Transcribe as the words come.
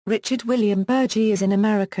Richard William Burgi is an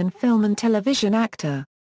American film and television actor.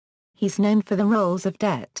 He's known for the roles of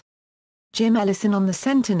Det. Jim Ellison on the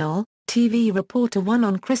Sentinel, TV reporter 1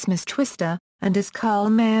 on Christmas Twister, and as Karl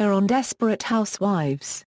Mayer on Desperate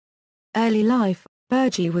Housewives. Early life: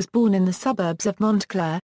 Burgi was born in the suburbs of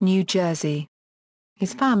Montclair, New Jersey.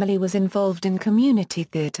 His family was involved in community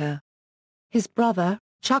theater. His brother,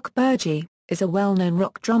 Chuck Burgi, is a well-known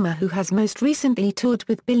rock drummer who has most recently toured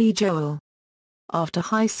with Billy Joel. After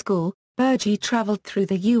high school, Burgi traveled through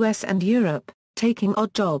the US and Europe, taking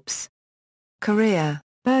odd jobs. Career: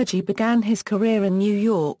 Burgi began his career in New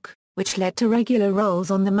York, which led to regular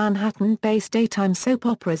roles on the Manhattan-based daytime soap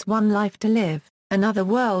operas One Life to Live, Another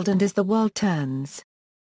World and As the World Turns.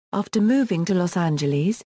 After moving to Los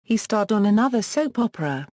Angeles, he starred on another soap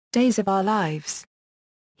opera, Days of Our Lives.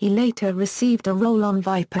 He later received a role on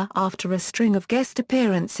Viper after a string of guest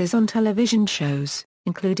appearances on television shows,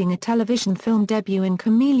 including a television film debut in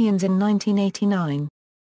Chameleons in 1989.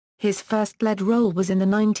 His first lead role was in the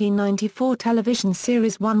 1994 television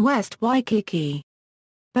series One West Waikiki.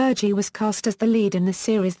 Burgi was cast as the lead in the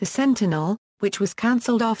series The Sentinel, which was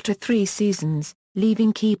cancelled after 3 seasons,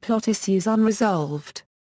 leaving key plot issues unresolved.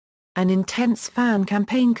 An intense fan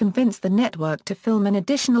campaign convinced the network to film an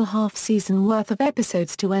additional half-season worth of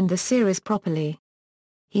episodes to end the series properly.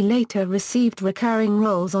 He later received recurring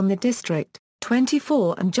roles on The District,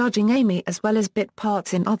 24 and Judging Amy, as well as bit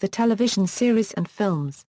parts in other television series and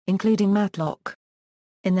films, including Matlock.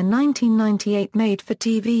 In the 1998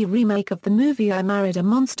 made-for-TV remake of the movie I Married a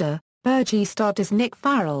Monster, Burgi starred as Nick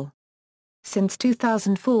Farrell. Since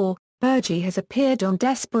 2004, Burgi has appeared on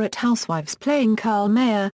Desperate Housewives playing Karl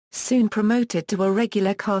Mayer, soon promoted to a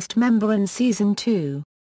regular cast member in Season 2.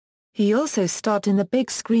 He also starred in the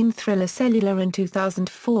big-screen thriller Cellular in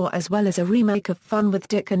 2004, as well as a remake of Fun with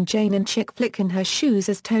Dick and Jane and chick flick In Her Shoes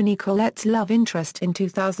as Toni Collette's love interest in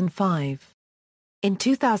 2005. In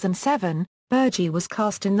 2007, Burgi was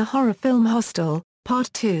cast in the horror film Hostel, Part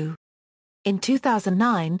 2. In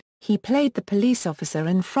 2009, he played the police officer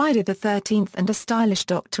in Friday the 13th and a stylish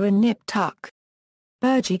doctor in Nip Tuck.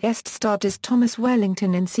 Burgi guest-starred as Thomas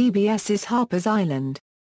Wellington in CBS's Harper's Island.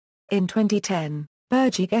 In 2010,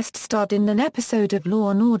 Burgi guest-starred in an episode of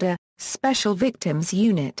Law & Order, Special Victims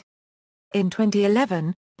Unit. In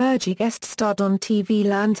 2011, Burgi guest-starred on TV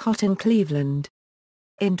Land's Hot in Cleveland.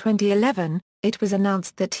 In 2011, it was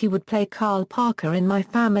announced that he would play Carl Parker in My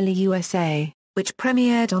Family USA, which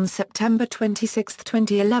premiered on September 26,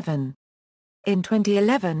 2011. In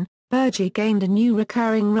 2011, Burgi gained a new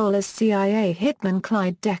recurring role as CIA hitman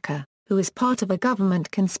Clyde Decker, who is part of a government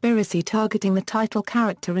conspiracy targeting the title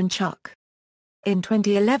character in Chuck. In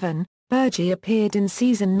 2011, Burgi appeared in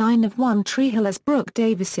Season 9 of One Tree Hill as Brooke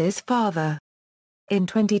Davis's father. In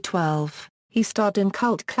 2012, he starred in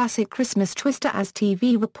cult classic Christmas Twister as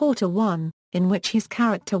TV reporter 1, in which his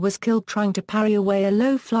character was killed trying to parry away a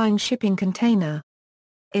low-flying shipping container.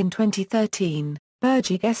 In 2013,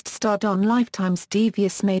 Burgi guest-starred on Lifetime's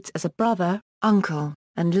Devious Mates as a brother, uncle,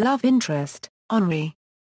 and love interest, Henri.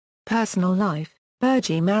 Personal life: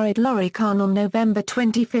 Burgi married Lori Kahn on November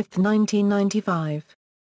 25, 1995.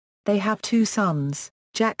 They have 2 sons,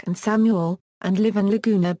 Jack and Samuel, and live in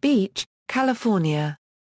Laguna Beach, California.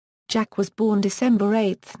 Jack was born December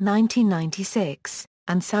 8, 1996,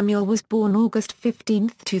 and Samuel was born August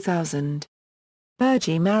 15, 2000.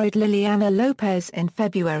 Burgi married Liliana Lopez in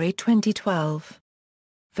February 2012.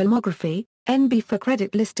 Filmography: NB for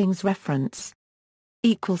credit listings. Reference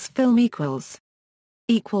 =film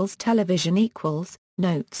 =television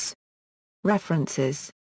notes. References.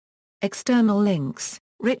 External links: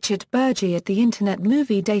 Richard Burgi at the Internet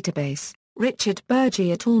Movie Database, Richard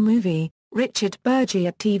Burgi at AllMovie, Richard Burgi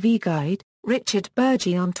at TV Guide, Richard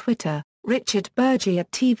Burgi on Twitter, Richard Burgi at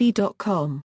TV.com.